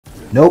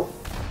Nope.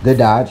 Good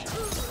dodge.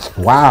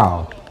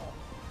 Wow.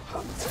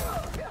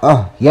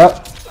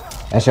 Yep.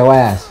 That's your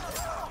ass.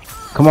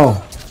 Come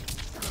on.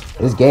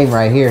 This game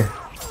right here.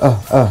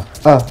 Oh.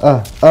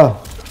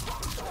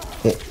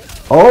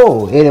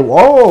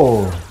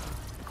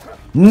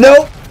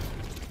 Nope.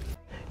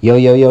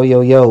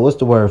 Yo. What's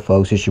the word,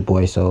 folks? It's your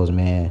boy Souls,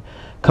 man.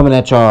 Coming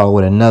at y'all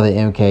with another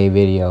MK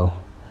video.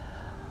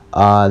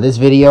 This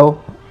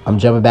video, I'm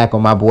jumping back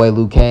on my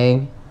boy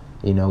Kang.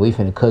 You know, we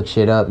finna cook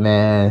shit up,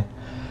 man.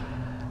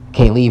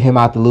 Can't leave him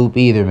out the loop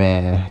either,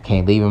 man.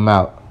 Can't leave him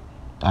out.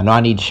 I know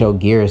I need to show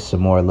Gears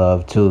some more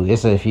love, too.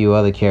 It's a few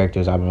other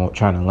characters I've been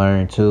trying to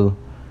learn, too.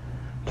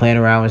 Playing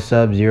around with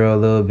Sub-Zero a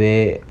little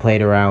bit.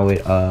 Played around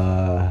with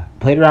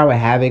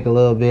Havoc a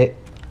little bit.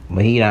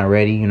 But he not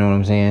ready, you know what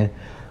I'm saying?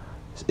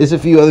 It's a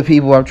few other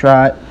people I've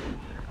tried.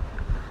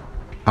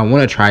 I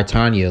want to try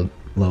Tanya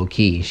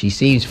low-key. She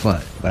seems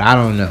fun, but I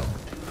don't know.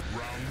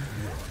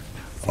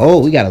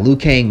 Oh, we got a Liu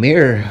Kang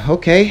mirror.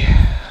 Okay.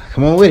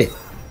 Come on with it.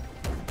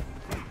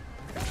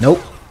 Nope.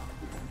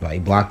 Oh, he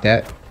blocked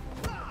that.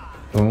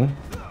 Oh.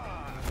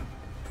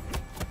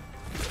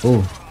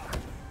 Oh.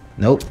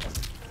 Nope.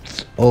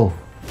 Oh.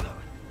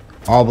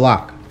 All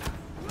block.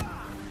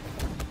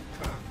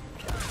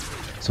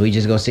 So we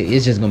just gonna see.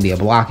 It's just gonna be a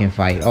blocking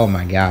fight. Oh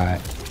my god.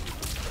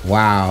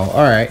 Wow.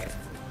 All right.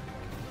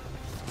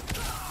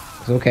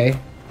 It's okay.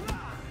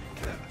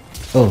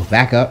 Oh,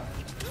 back up.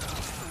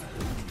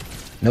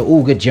 No.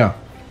 Ooh, good jump.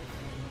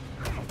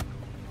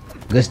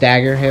 Good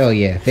stagger. Hell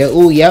yeah. Fail.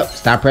 Ooh, yep.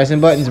 Stop pressing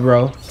buttons,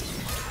 bro.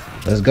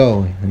 Let's go.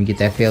 Let me get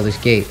that failed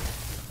escape.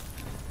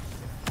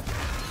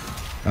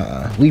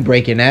 We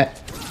breaking that.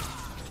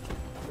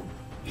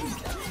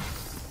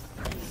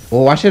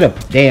 Oh, I should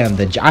have. Damn.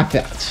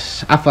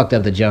 I fucked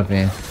up the jump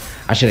in.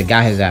 I should have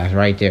got his ass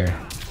right there.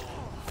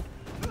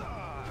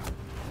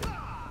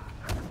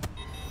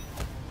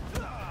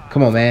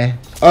 Come on, man.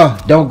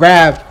 Don't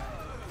grab.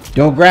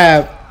 Don't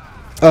grab.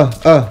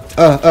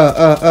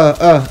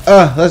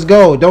 Let's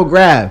go. Don't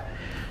grab.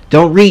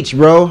 Don't reach,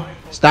 bro.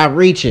 Stop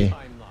reaching.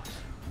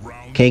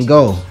 Can't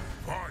go.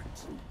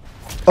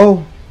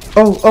 Oh,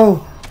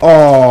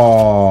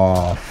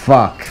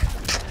 fuck.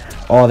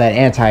 Oh, that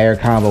anti-air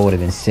combo would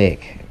have been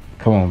sick.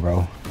 Come on,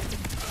 bro.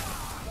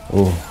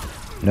 Oh,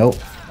 nope.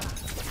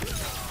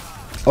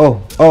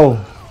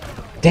 Oh.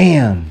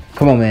 Damn.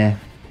 Come on, man.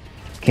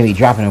 Can't be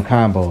dropping them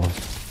combos.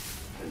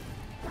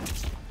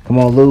 Come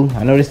on, Lou.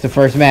 I know this is the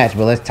first match,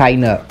 but let's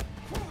tighten up.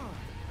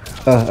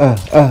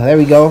 There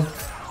we go.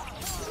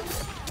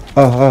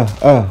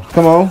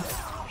 Come on.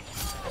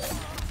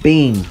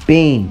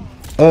 Beam.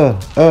 Oh,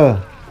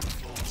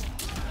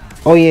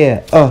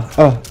 yeah.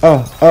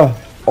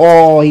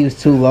 Oh, he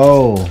was too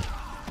low.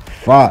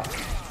 Fuck.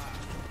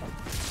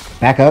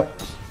 Back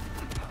up.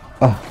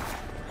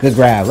 Good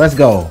grab. Let's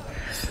go.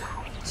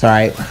 It's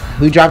alright.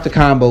 We dropped the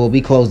combo.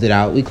 We closed it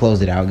out.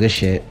 Good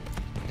shit.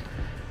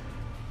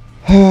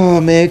 Oh,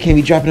 man. Can't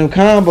be dropping them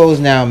combos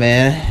now,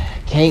 man.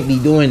 Can't be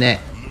doing that.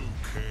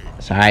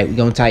 It's alright. We're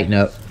going to tighten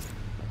up.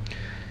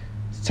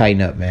 Let's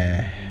tighten up,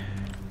 man.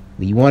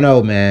 We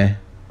 1-0, man.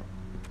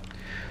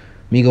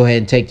 Let me go ahead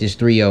and take this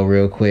 3-0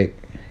 real quick.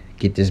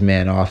 Get this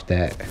man off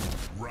that.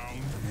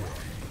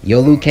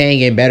 Yo, Liu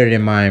Kang ain't better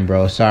than mine,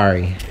 bro.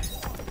 Sorry.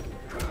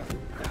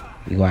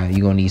 You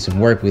gonna need some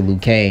work with Liu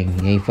Kang.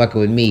 You ain't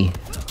fucking with me.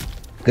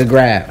 Good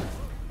grab.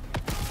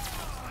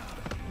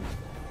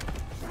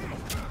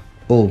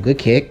 Oh, good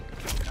kick.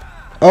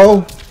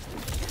 Oh.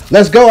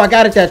 Let's go. I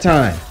got it that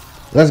time.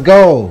 Let's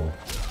go.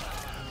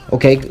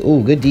 Okay.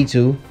 Oh, good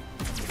D2.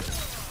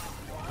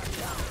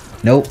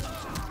 Nope.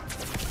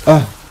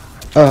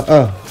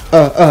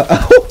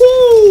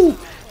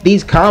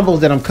 These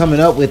combos that I'm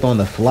coming up with on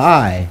the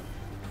fly.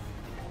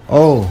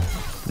 Oh,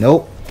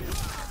 nope.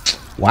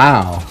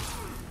 Wow.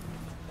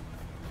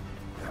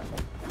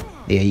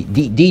 Yeah,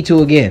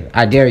 D2 again.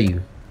 I dare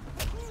you.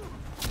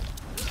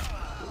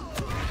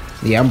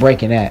 Yeah, I'm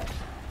breaking that.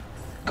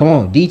 Come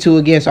on, D2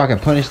 again so I can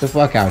punish the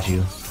fuck out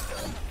you.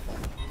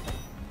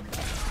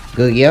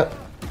 Good, yep.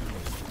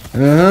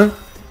 Oh,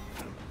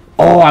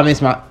 I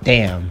missed my...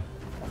 Damn.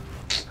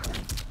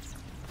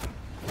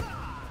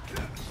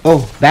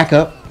 Oh, back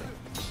up.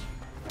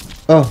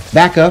 Oh,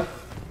 back up.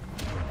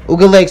 Oh,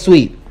 good leg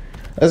sweep.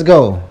 Let's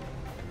go.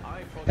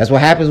 That's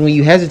what happens when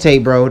you hesitate,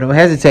 bro. Don't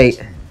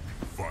hesitate.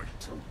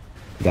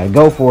 You gotta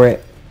go for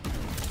it.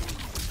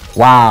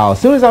 Wow. As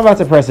soon as I'm about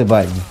to press a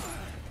button.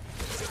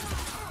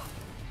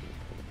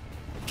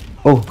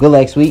 Oh, good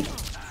leg sweep.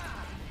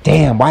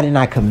 Damn, why didn't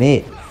I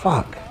commit?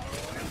 Fuck.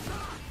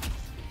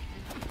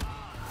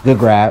 Good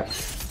grab.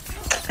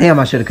 Damn,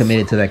 I should have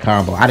committed to that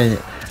combo. I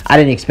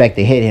didn't expect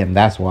to hit him.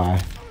 That's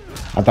why.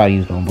 I thought he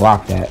was gonna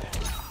block that.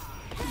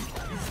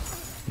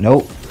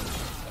 Nope.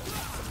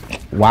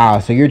 Wow,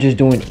 so you're just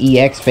doing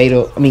EX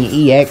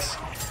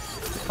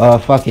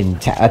fucking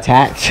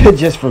attacks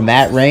just from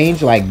that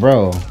range? Like,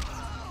 bro.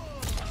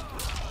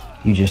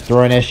 You just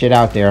throwing that shit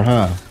out there,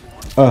 huh?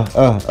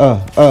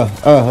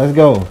 Let's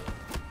go.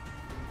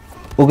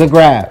 Oh, good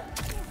grab.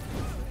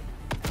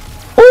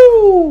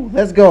 Ooh,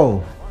 let's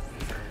go.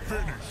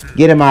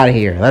 Get him out of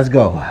here. Let's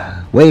go.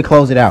 Way to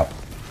close it out.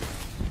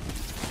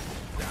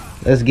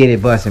 Let's get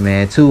it busting,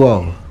 man.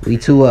 2-0. We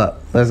 2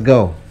 up. Let's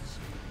go.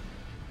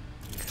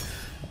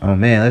 Oh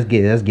man, let's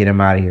get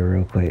him out of here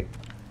real quick.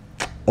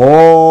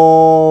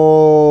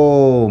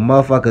 Oh,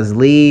 motherfuckers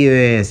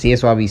leaving. See,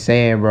 that's what I be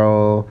saying,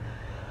 bro.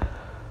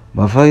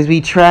 Motherfuckers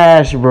be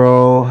trash,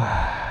 bro.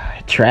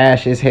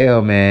 Trash as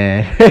hell,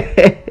 man.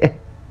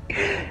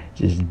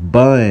 Just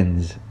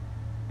buns.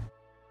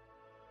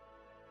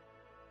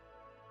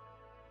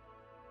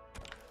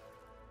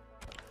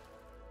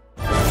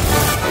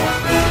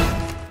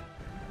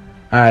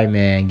 Alright,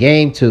 man.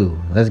 Game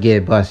 2. Let's get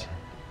it busted.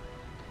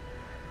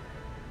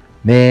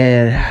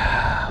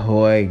 Man,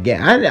 boy,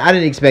 I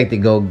didn't expect to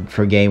go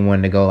for game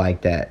 1 to go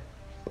like that.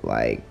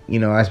 Like, you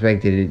know, I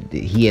expected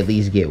he at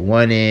least get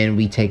 1 in.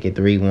 We take it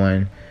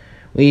 3-1.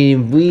 We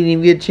didn't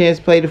even get a chance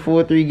to play the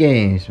full 3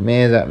 games.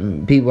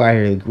 Man, people out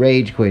here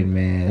rage quitting,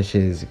 man. That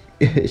shit's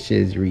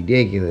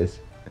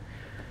ridiculous.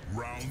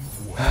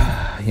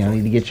 Y'all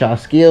need to get y'all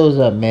skills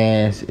up,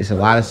 man. It's a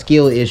lot of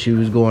skill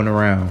issues going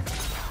around.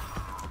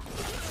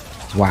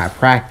 That's why I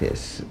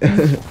practice.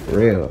 For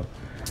real.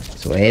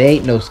 So it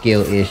ain't no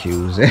skill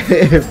issues.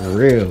 For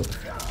real.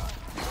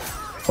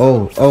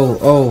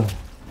 Oh.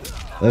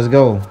 Let's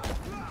go.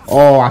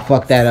 Oh, I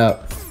fucked that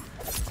up.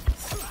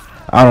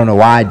 I don't know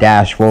why I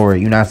dashed forward.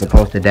 You're not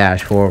supposed to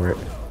dash forward.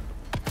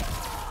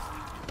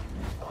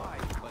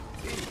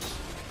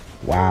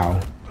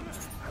 Wow.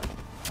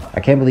 I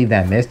can't believe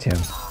that missed him.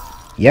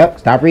 Yep,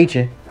 stop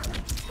reaching.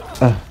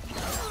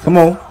 Come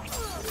on.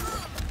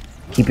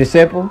 Keep it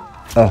simple.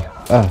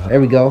 There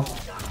we go.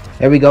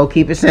 There we go.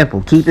 Keep it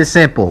simple. Keep it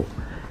simple.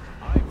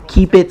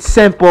 Keep it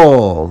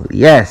simple.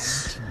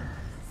 Yes.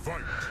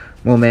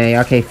 Come on, man.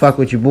 Y'all can't fuck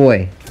with your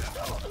boy.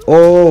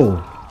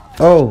 Oh,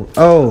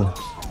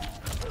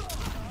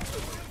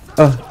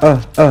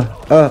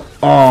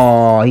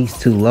 he's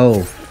too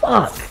low.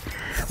 Fuck.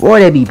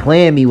 Boy, they be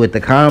playing me with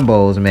the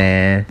combos,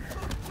 man.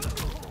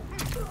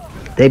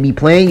 They be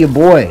playing your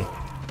boy.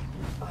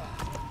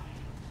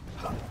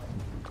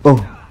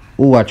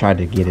 Oh, I tried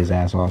to get his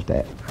ass off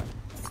that.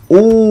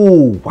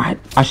 Oh, what?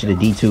 I should have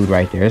D2'd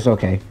right there. It's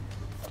okay.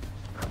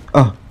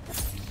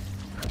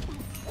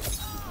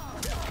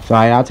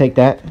 Sorry, I'll take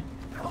that.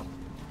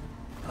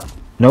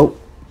 Nope.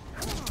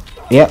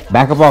 Yep,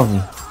 back up off me.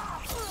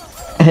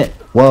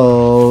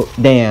 Whoa,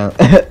 damn.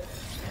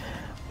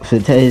 So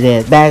tell his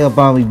ass, back up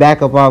on me,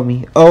 back up on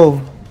me.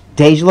 Oh,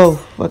 Tage low.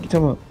 Fuck you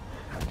talking about?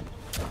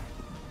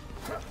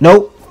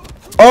 Nope.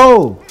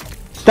 Oh,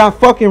 stop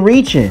fucking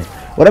reaching.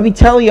 What I be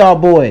telling y'all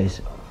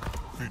boys?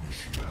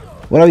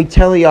 What I be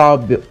telling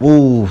y'all?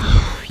 Ooh,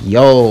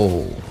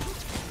 yo.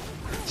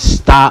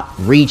 Stop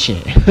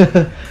reaching.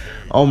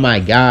 Oh my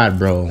god,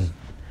 bro.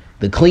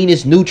 The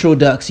cleanest neutral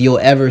ducks you'll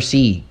ever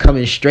see.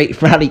 Coming straight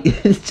from out of...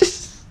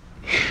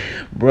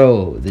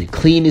 Bro, the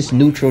cleanest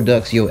neutral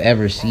ducks you'll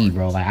ever see,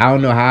 bro. Like, I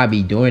don't know how I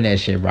be doing that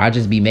shit, bro. I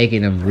just be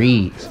making them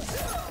reads.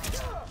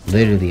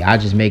 Literally, I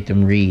just make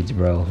them reads,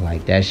 bro.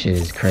 Like, that shit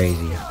is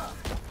crazy.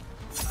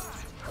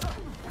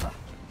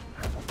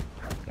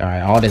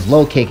 Alright, all this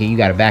low kicking, you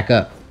gotta back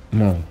up.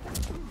 Come on.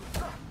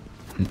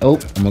 Oh,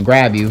 I'm gonna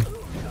grab you.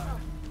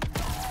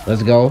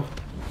 Let's go.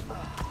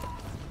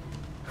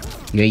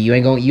 You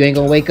ain't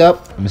gonna wake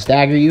up. I'm gonna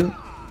stagger you.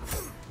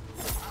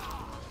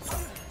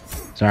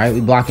 It's alright,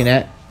 we blocking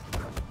that.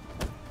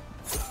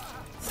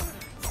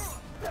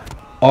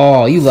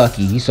 Oh, you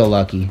lucky. You so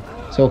lucky.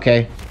 It's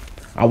okay.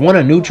 I want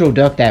to neutral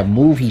duck that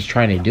move he's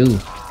trying to do.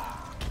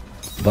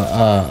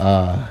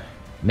 But,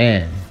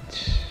 man.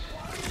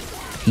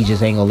 He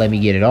just ain't gonna let me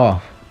get it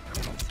off.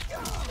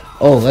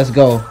 Oh, let's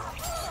go.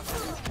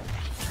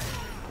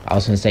 I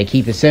was gonna say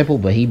keep it simple,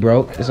 but he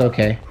broke. It's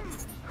okay.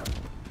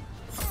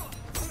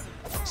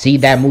 See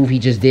that move he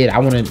just did?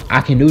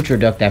 I can neutral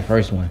duck that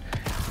first one.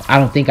 I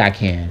don't think I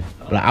can.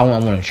 But I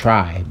want to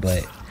try,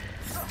 but...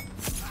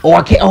 Oh,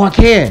 I can. Oh, I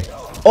can.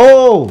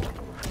 Oh!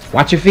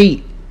 Watch your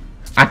feet.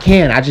 I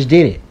can. I just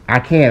did it. I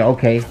can.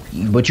 Okay.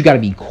 But you got to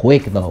be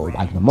quick, though.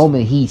 Like, the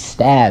moment he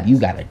stabbed, you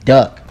got to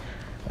duck.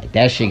 Like,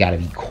 that shit got to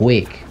be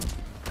quick.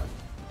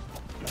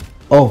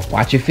 Oh,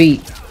 watch your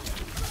feet.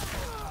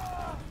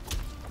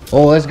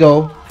 Oh, let's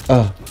go.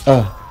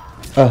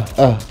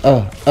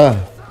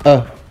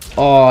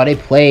 Oh, they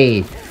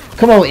played.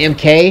 Come on,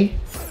 MK.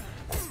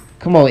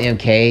 Come on,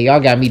 MK. Y'all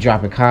got me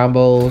dropping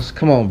combos.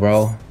 Come on,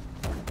 bro.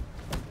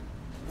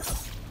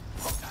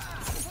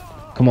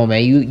 Come on,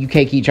 man. You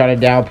can't keep trying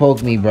to down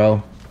poke me,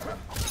 bro.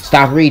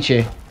 Stop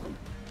reaching.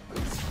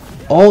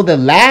 Oh, the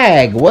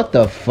lag. What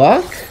the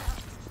fuck?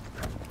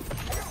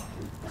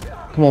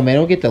 Come on, man.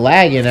 Don't get the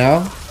lag, you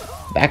know.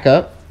 Back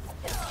up.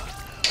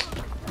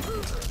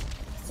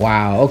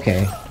 Wow,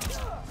 okay.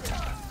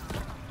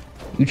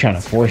 You trying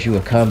to force you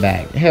a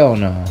comeback. Hell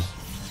no.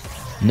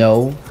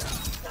 No.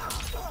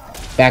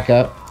 Back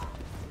up.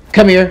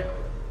 Come here.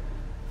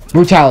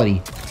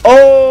 Brutality.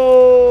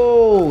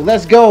 Oh!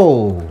 Let's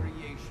go.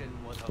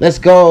 Let's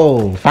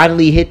go.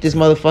 Finally hit this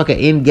motherfucker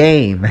in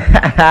game.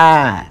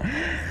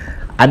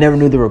 I never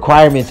knew the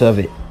requirements of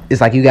it. It's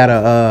like you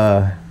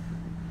gotta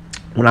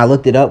When I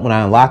looked it up, when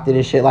I unlocked it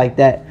and shit like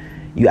that,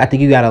 I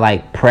think you gotta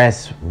like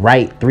press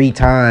right 3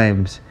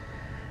 times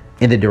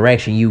in the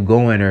direction you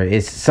going, or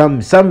it's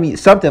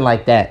something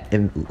like that,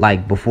 and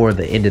like before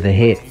the end of the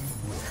hit.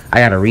 I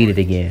gotta read it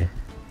again.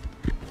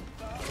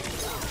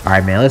 All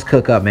right, man, let's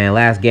cook up, man.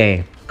 Last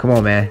game. Come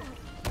on, man.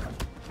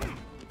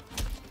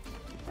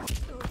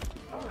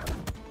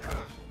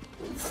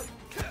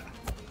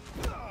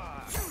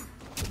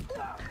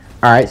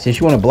 All right, since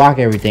you want to block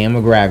everything, I'm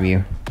gonna grab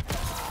you.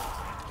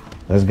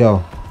 Let's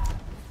go.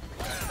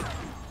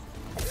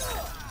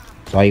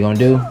 That's all you gonna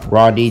do?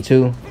 Raw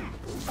D2.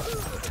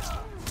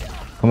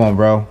 Come on,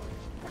 bro.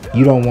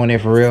 You don't want it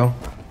for real.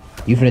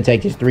 You finna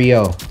take this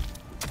 3-0.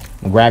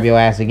 Grab your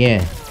ass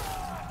again.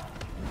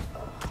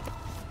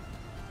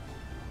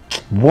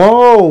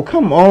 Whoa,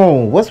 come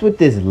on. What's with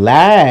this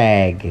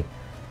lag?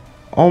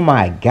 Oh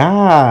my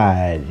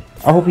god.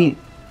 I hope he...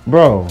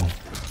 Bro.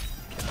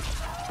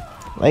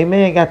 Like,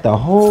 man, got the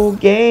whole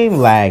game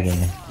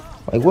lagging.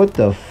 Like, what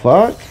the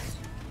fuck?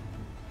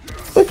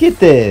 Look at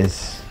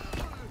this.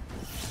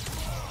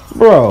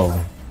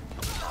 Bro.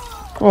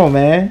 Come on,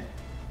 man.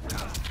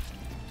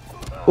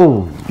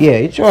 Ooh,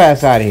 yeah, get your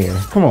ass out of here.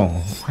 Come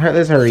on.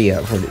 Let's hurry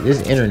up.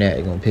 This internet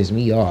is gonna piss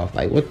me off.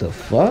 Like, what the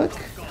fuck?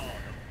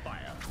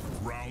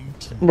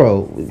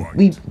 Bro,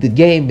 the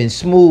game been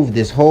smooth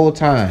this whole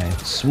time.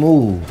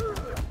 Smooth.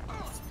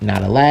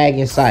 Not a lag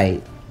in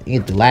sight. You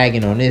get the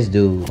lagging on this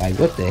dude. Like,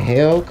 what the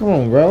hell? Come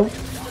on, bro.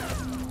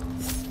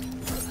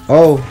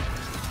 Oh.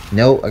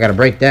 Nope, I gotta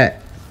break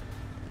that.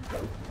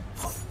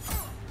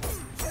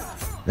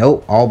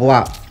 Nope, all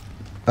block.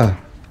 Come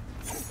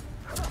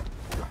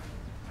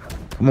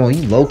on,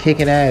 you low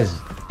kicking ass.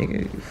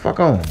 Nigga,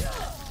 fuck on.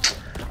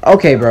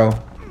 Okay, bro.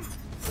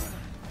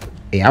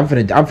 Yeah, I'm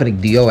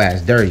finna do your ass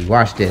dirty.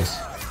 Watch this.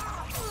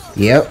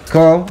 Yep,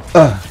 come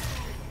on.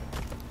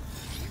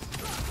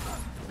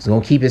 It's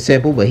gonna keep it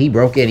simple, but he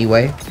broke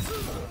anyway.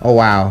 Oh,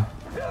 wow.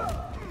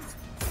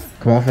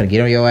 Come on, I'm finna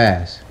get on your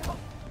ass.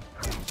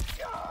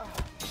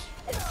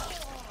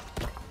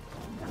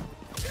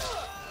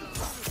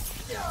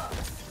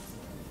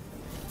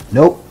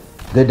 Nope.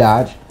 Good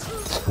dodge.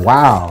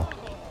 Wow.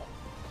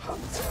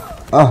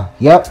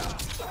 Yep.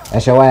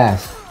 That's your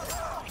ass.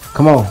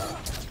 Come on.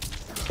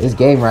 This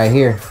game right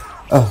here.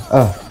 Oh.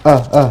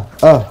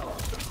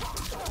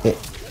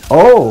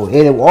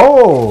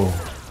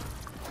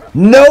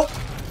 Nope.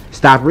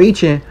 Stop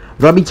reaching. What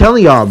do I be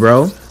telling y'all,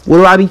 bro? What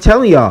do I be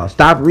telling y'all?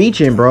 Stop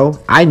reaching, bro.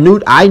 I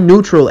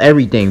neutral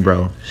everything,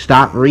 bro.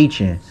 Stop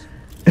reaching.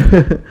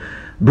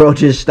 Bro,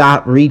 just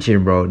stop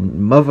reaching, bro.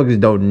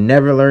 Motherfuckers don't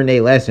never learn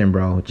their lesson,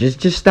 bro.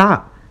 Just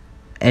stop.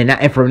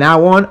 And from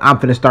now on, I'm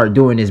finna start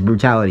doing this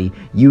brutality.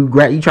 You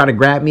try to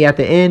grab me at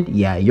the end?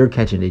 Yeah, you're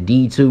catching the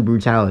D2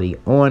 brutality.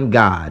 On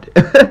God.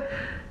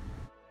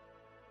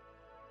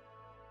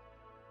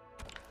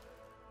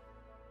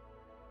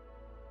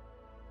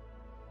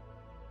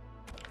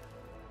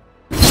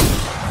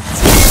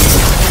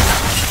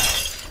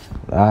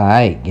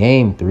 Alright,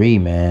 game 3,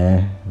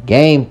 man.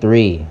 Game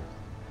 3.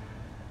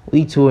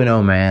 We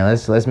 2-0, man.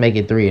 Let's make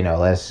it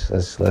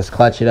 3-0. Let's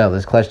clutch it up.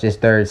 Let's clutch this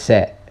third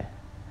set.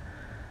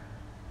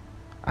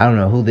 I don't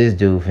know who this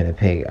dude finna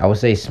pick. I would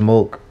say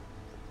Smoke.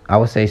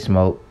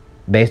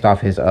 Based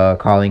off his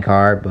calling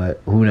card,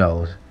 but who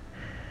knows?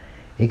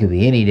 It could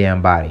be any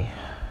damn body.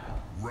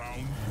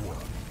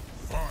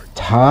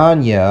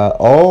 Tanya.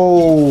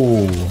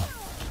 Oh.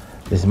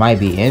 This might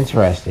be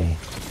interesting.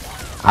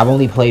 I've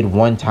only played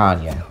one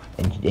Tanya.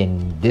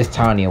 And this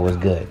Tanya was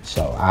good.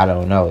 So, I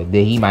don't know.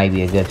 He might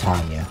be a good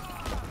Tanya.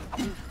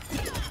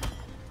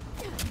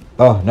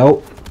 Oh,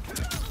 nope.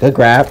 Good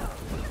grab.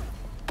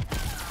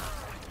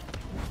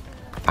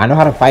 I know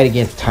how to fight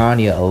against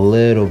Tanya a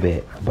little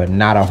bit, but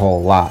not a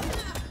whole lot.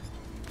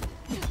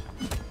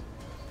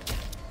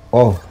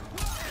 Oh,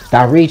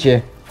 stop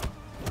reaching.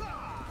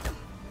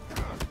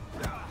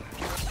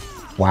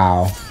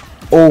 Wow.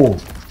 Oh,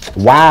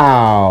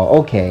 wow.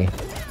 Okay.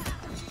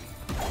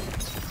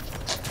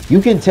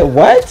 You can tell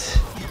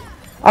what?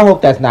 I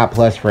hope that's not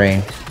plus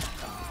frame.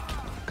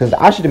 Because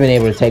I should have been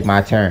able to take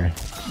my turn.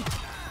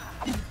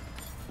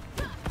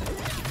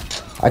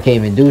 I can't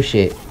even do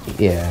shit.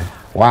 Yeah.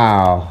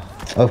 Wow.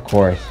 Of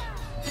course.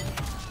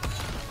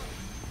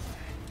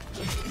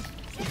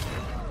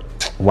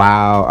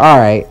 Wow. All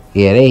right.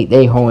 Yeah,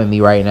 they hoeing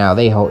me right now.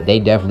 They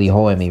definitely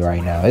hoeing me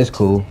right now. It's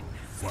cool.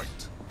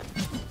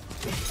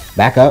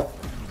 Back up.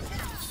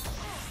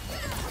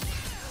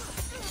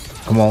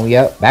 Come on.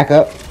 Yep. Back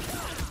up.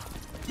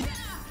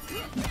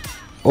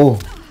 Oh.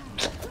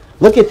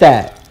 Look at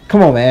that.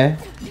 Come on, man.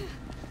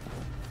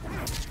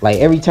 Like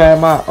every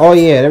time oh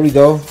yeah, there we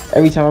go.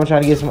 Every time I'm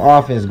trying to get some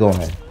offense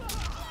going,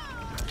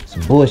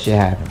 some bullshit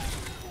happens.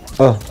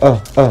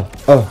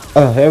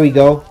 There we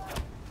go.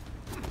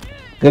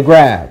 Good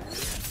grab.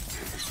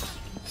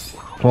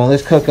 Come on,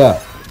 let's cook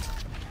up.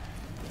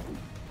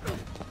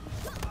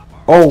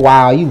 Oh,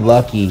 wow, you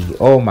lucky.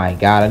 Oh, my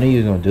God, I knew you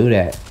was going to do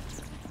that.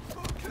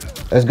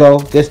 Let's go.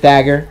 Good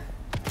stagger.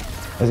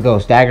 Let's go.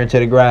 Stagger to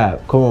the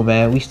grab. Come on,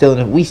 man. We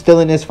still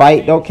in this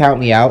fight. Don't count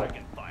me out.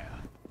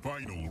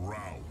 Final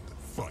round.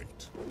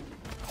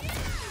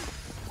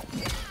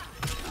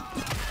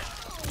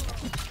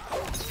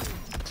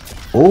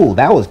 Ooh,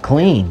 that was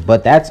clean.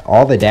 But that's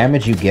all the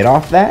damage you get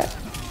off that?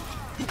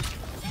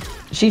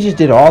 She just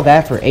did all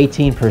that for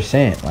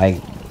 18%.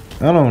 Like,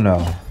 I don't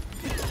know.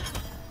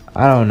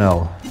 I don't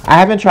know. I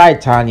haven't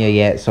tried Tanya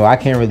yet, so I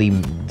can't really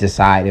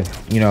decide if,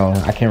 you know,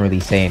 I can't really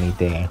say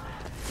anything.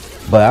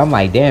 But I'm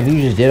like, damn,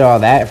 you just did all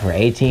that for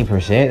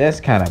 18%? That's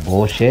kind of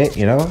bullshit,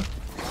 you know?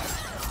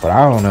 But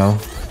I don't know.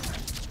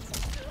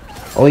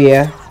 Oh,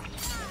 yeah.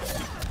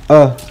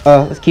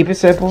 Let's keep it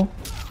simple.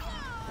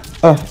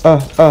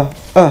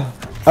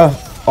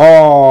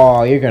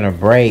 Oh, you're gonna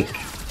break.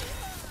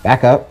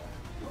 Back up.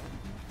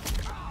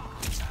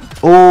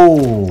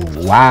 Oh,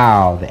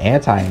 wow. The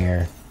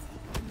anti-air.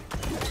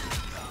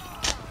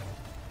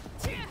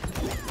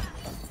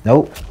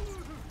 Nope.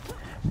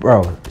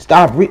 Bro,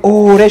 stop.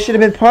 Oh, they should have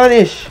been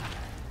punished.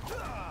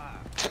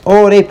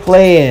 Oh, they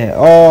playing.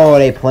 Oh,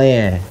 they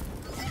playing.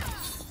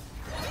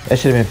 That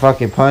should have been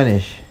fucking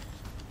punished.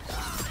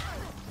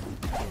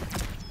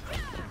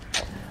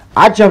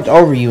 I jumped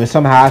over you and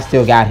somehow I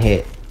still got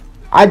hit.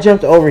 I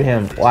jumped over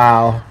him.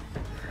 Wow.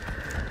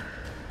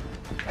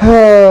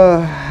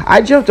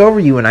 I jumped over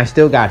you and I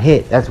still got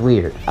hit. That's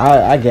weird.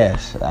 I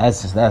guess.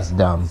 That's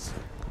dumb.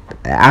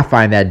 I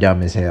find that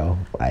dumb as hell.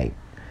 Like,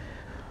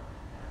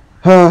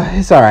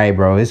 it's alright,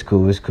 bro. It's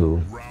cool. It's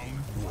cool.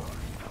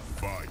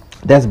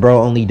 That's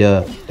bro only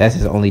dub. That's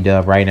his only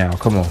dub right now.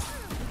 Come on.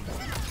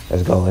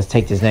 Let's go. Let's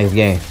take this next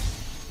game.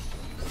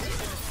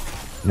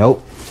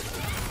 Nope.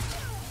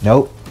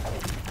 Nope.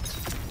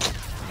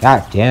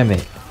 God damn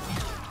it.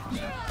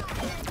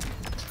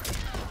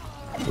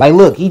 Like,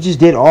 look, he just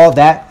did all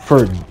that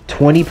for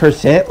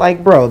 20%.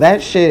 Like, bro,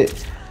 that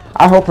shit.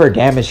 I hope her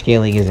damage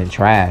scaling isn't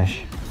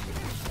trash.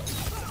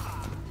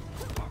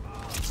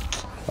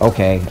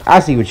 Okay,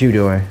 I see what you're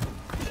doing.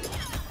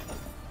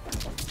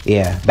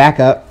 Yeah, back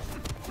up.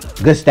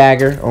 Good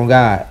stagger. Oh,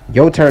 God.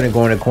 Your turn to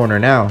go in the corner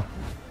now.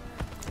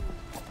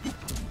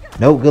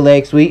 Nope, good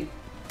leg sweep.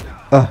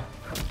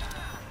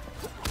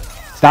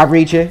 Stop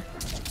reaching.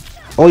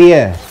 Oh,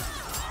 yeah.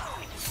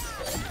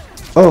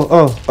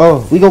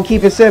 Oh. We gonna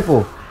keep it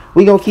simple.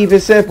 We gonna keep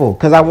it simple.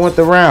 Because I want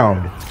the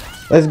round.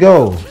 Let's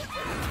go.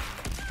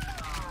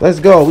 Let's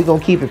go. We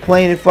gonna keep it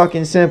plain and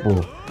fucking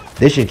simple.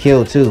 This should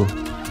kill, too.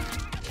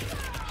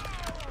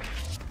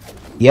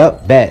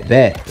 Yep, bet.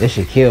 This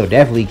should kill.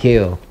 Definitely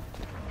kill.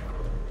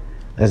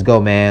 Let's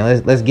go,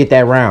 man. Let's get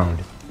that round.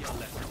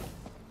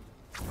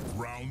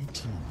 Round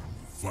 2,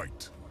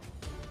 fight.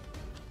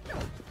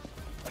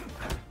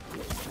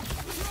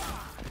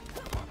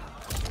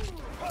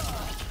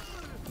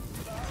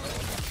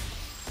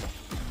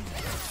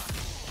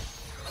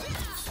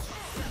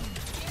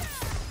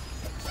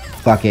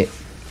 Fuck it.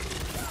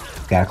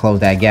 Gotta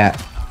close that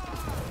gap.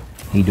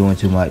 He doing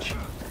too much.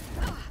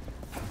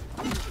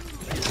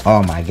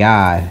 Oh my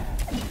God.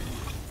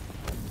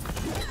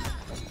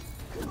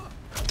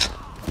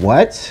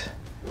 What?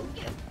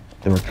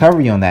 The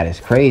recovery on that is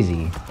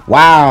crazy.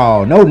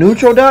 Wow. No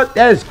neutral duck?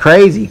 That is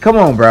crazy. Come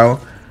on, bro.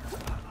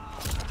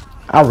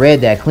 I read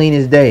that clean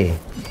as day.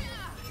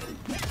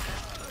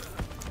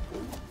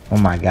 Oh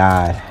my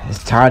God.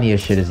 This Tanya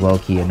shit is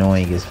low-key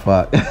annoying as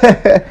fuck.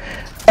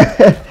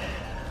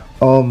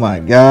 Oh my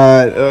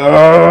God.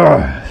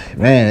 Ugh.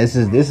 Man, this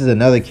is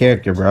another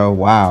character, bro.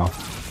 Wow.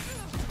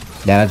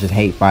 That I just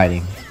hate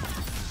fighting.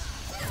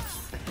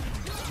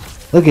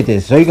 Look at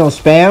this. So you gonna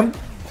spam?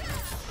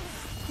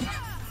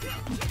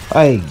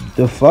 Like,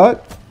 the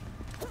fuck?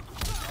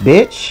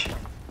 Bitch.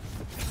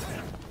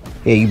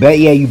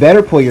 Yeah, you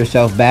better pull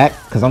yourself back,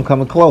 cause I'm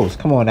coming close.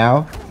 Come on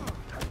now.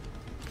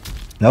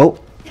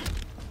 Nope.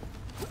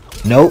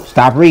 Nope.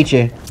 Stop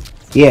reaching.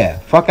 Yeah,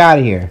 fuck out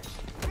of here.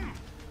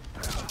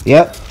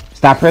 Yep.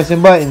 Stop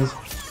pressing buttons.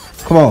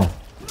 Come on.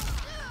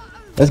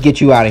 Let's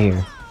get you out of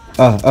here.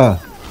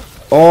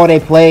 Oh, they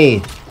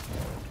played.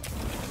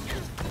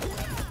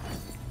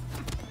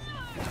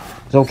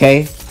 It's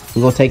okay.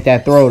 We're gonna take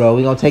that throw, though.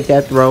 We're gonna take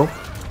that throw.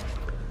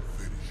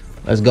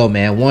 Let's go,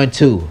 man.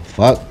 1-2.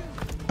 Fuck.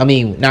 I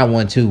mean, not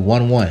 1-2.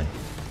 1-1.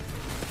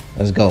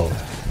 Let's go.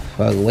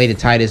 Fuck. Way to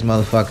tie this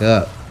motherfucker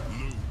up.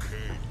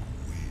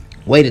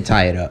 Way to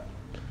tie it up.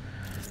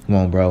 Come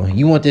on, bro.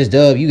 You want this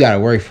dub? You gotta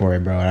work for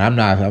it, bro. I'm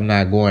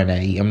not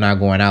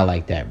going out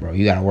like that, bro.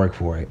 You gotta work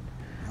for it.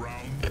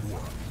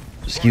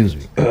 Excuse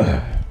me.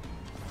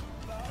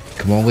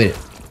 Come on with it.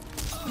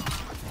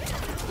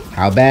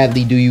 How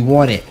badly do you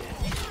want it?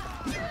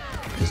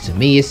 Because to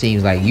me, it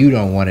seems like you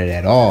don't want it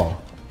at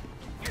all.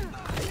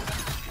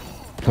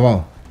 Come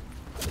on.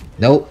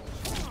 Nope.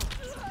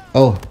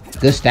 Oh,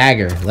 good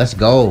stagger. Let's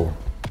go.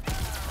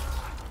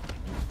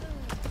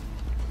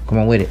 Come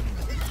on with it.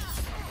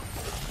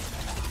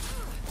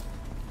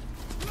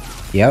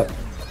 Yep.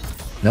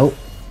 Nope.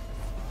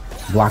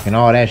 Blocking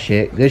all that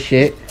shit. Good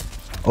shit.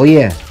 Oh,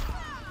 yeah.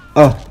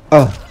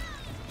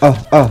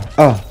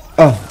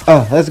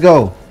 Let's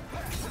go.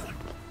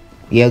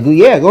 Yeah,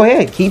 go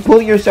ahead. Keep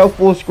pulling yourself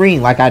full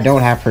screen like I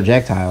don't have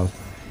projectiles.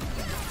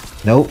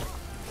 Nope.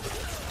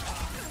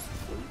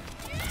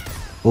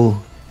 Ooh.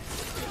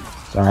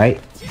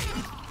 Alright.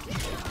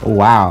 Oh,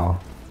 wow.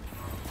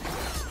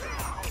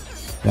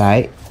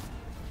 Alright.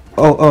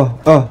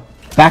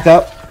 Back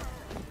up.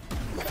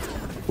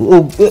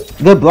 Ooh,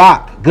 good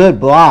block. Good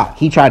block.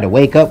 He tried to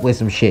wake up with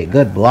some shit.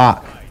 Good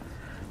block.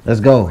 Let's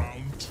go.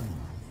 Round 2.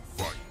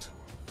 Fight.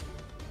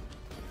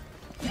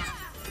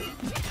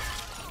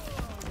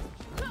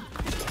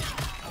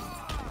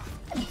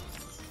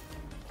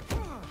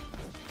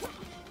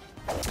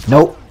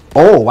 Nope.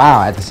 Oh,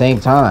 wow. At the same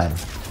time.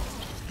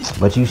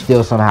 But you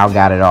still somehow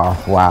got it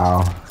off.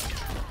 Wow.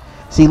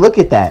 See, look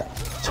at that.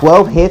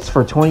 12 hits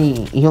for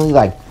 20. He only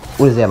like,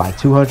 what is that, like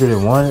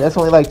 201? That's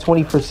only like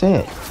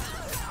 20%.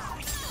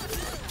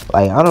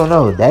 Like, I don't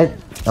know. That,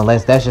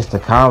 unless that's just the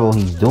combo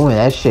he's doing,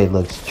 that shit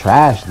looks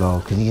trash, though.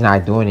 Because he's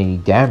not doing any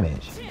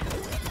damage.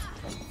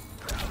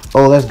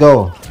 Oh, let's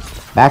go.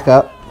 Back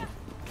up.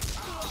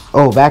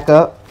 Oh, back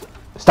up.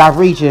 Stop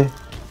reaching.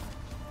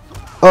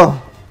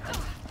 Oh.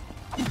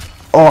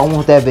 Oh, I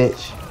want that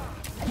bitch.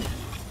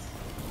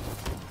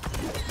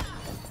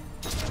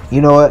 You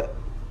know what?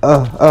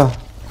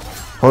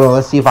 Hold on,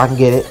 let's see if I can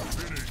get it.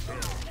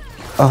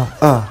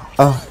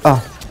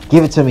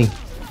 Give it to me.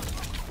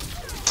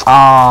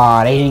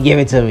 Ah, they didn't give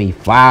it to me.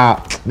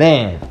 Wow.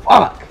 Man,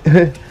 fuck.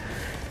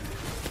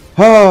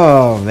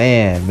 Oh,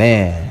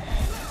 man.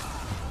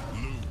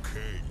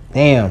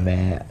 Damn,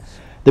 man.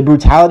 The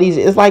brutalities,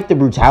 it's like the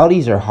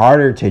brutalities are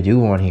harder to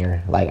do on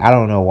here. Like, I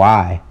don't know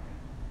why.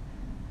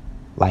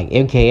 Like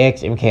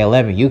MKX,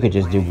 MK11, you could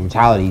just do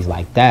brutalities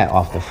like that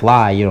off the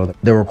fly. You know,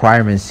 the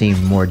requirements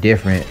seem more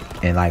different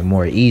and like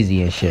more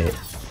easy and shit.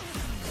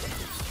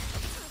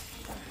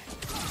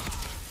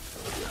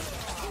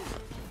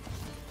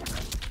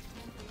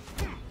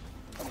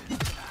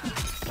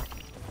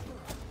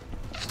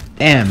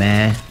 Damn,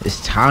 man,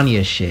 this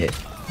Tanya shit.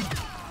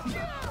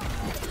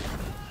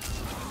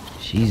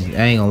 I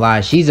ain't gonna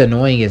lie, she's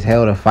annoying as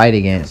hell to fight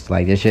against.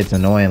 Like, this shit's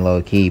annoying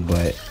low key,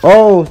 but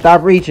oh,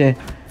 stop reaching.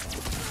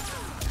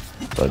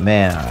 But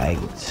man,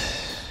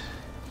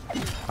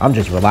 I'm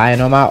just relying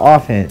on my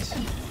offense.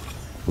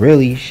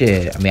 Really,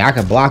 shit. I mean, I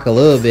can block a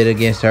little bit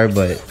against her,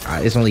 but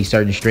it's only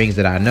certain strings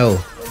that I know.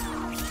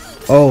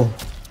 Oh,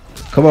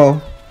 come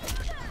on.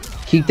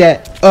 Keep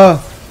that.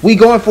 We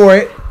going for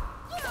it.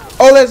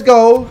 Oh, let's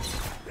go.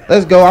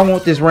 Let's go. I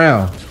want this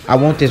round.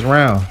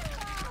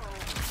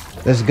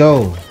 Let's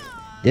go.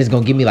 This is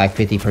going to give me like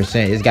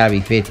 50%. It's got to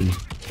be 50.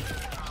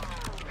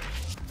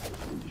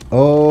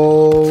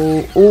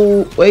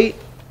 Oh, wait.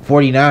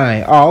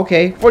 49. Oh,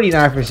 okay.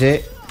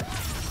 49%.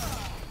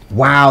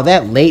 Wow,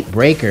 that late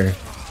breaker.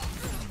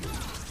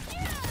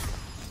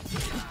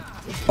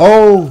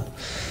 Oh.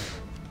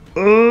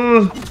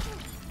 No.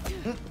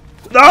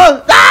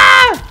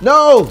 Ah!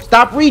 No.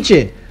 Stop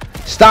reaching.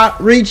 Stop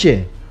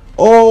reaching.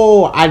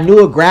 Oh, I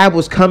knew a grab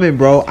was coming,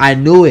 bro. I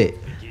knew it.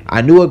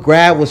 I knew a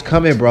grab was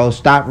coming, bro.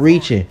 Stop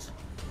reaching.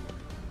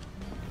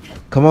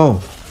 Come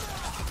on.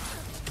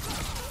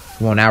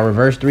 Come on now.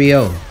 Reverse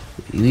 3-0.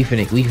 We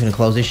finna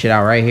close this shit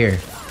out right here.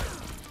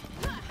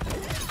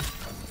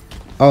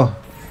 Oh.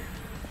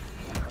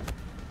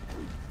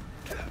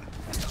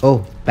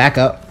 Oh, back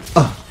up.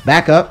 Oh,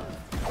 back up.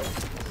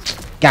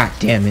 God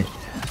damn it.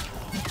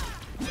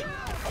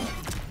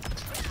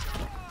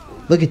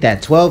 Look at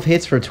that. 12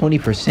 hits for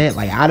 20%.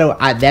 Like,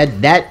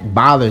 that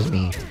bothers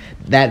me.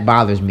 That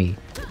bothers me.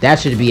 That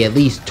should be at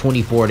least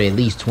 24 to at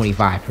least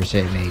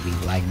 25% maybe.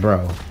 Like,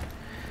 bro.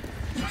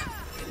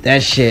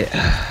 That shit,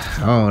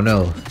 I don't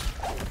know.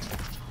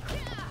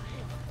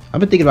 I've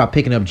been thinking about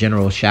picking up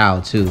General Shao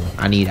too.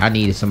 I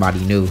needed somebody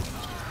new.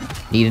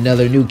 Need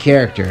another new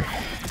character.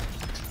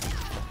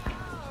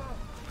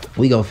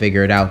 We gonna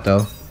figure it out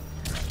though.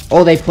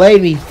 Oh, they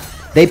played me.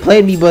 They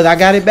played me, but I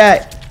got it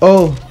back.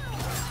 Oh,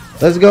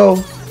 let's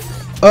go.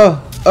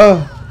 Oh,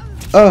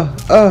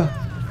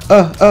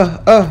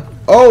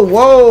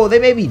 whoa, they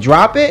made me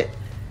drop it.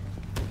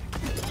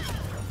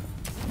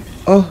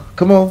 Oh,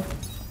 come on.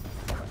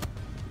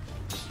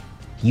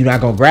 You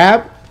not gonna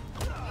grab?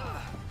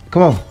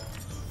 Come on.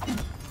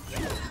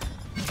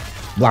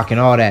 Blocking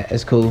all that.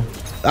 That's cool.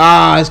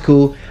 Ah, it's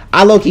cool.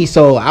 I low-key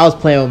sold. I was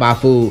playing with my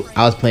food.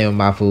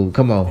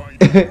 Come on.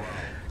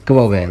 Come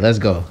on, man. Let's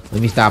go.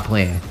 Let me stop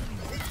playing.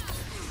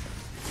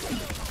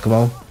 Come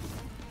on.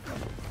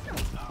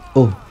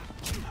 Oh.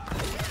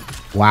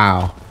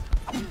 Wow.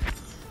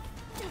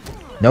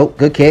 Nope.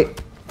 Good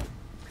kick.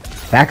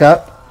 Back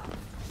up.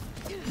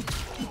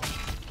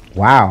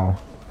 Wow.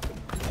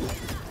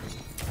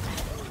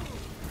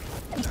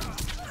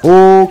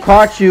 Oh,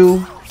 caught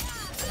you.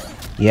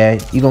 Yeah,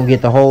 you gonna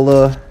get the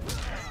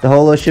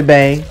whole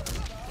shebang.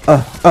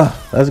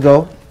 Let's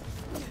go.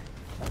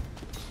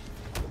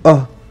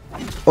 Oh,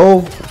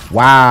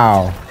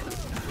 wow.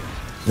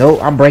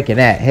 Nope, I'm breaking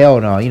that. Hell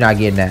no, you're not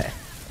getting that.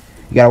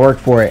 You gotta work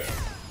for it.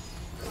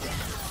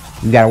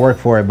 You gotta work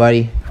for it,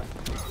 buddy.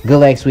 Good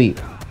leg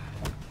sweep.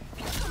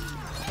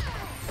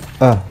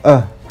 Back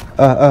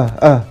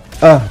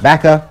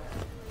up.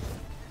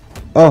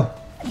 Oh.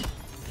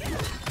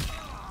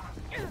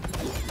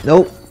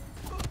 Nope.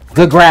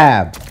 Good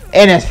grab.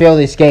 And that's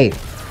failed escape.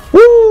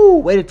 Woo!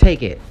 Way to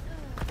take it.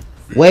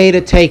 Way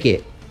to take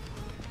it.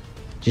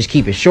 Just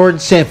keep it short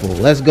and simple.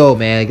 Let's go,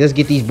 man. Let's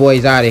get these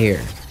boys out of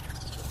here.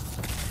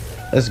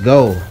 Let's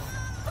go.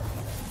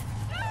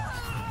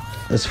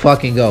 Let's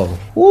fucking go.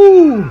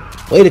 Woo!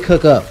 Way to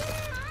cook up.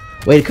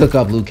 Way to cook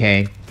up, Liu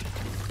Kang.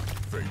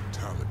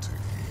 Fatality.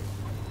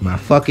 My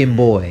fucking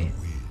boy.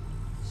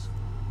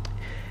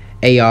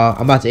 Hey, y'all.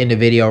 I'm about to end the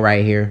video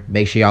right here.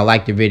 Make sure y'all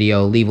like the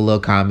video. Leave a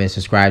little comment.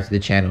 Subscribe to the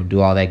channel. Do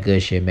all that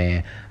good shit,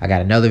 man. I got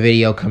another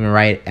video coming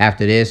right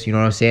after this. You know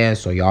what I'm saying?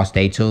 So y'all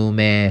stay tuned,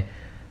 man.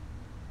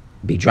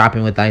 Be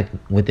dropping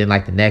within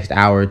like the next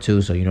hour or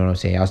two. So you know what I'm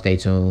saying? Y'all stay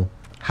tuned.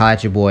 Holla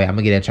at your boy. I'm going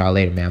to get at y'all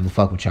later, man. I'm going to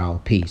fuck with y'all.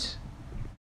 Peace.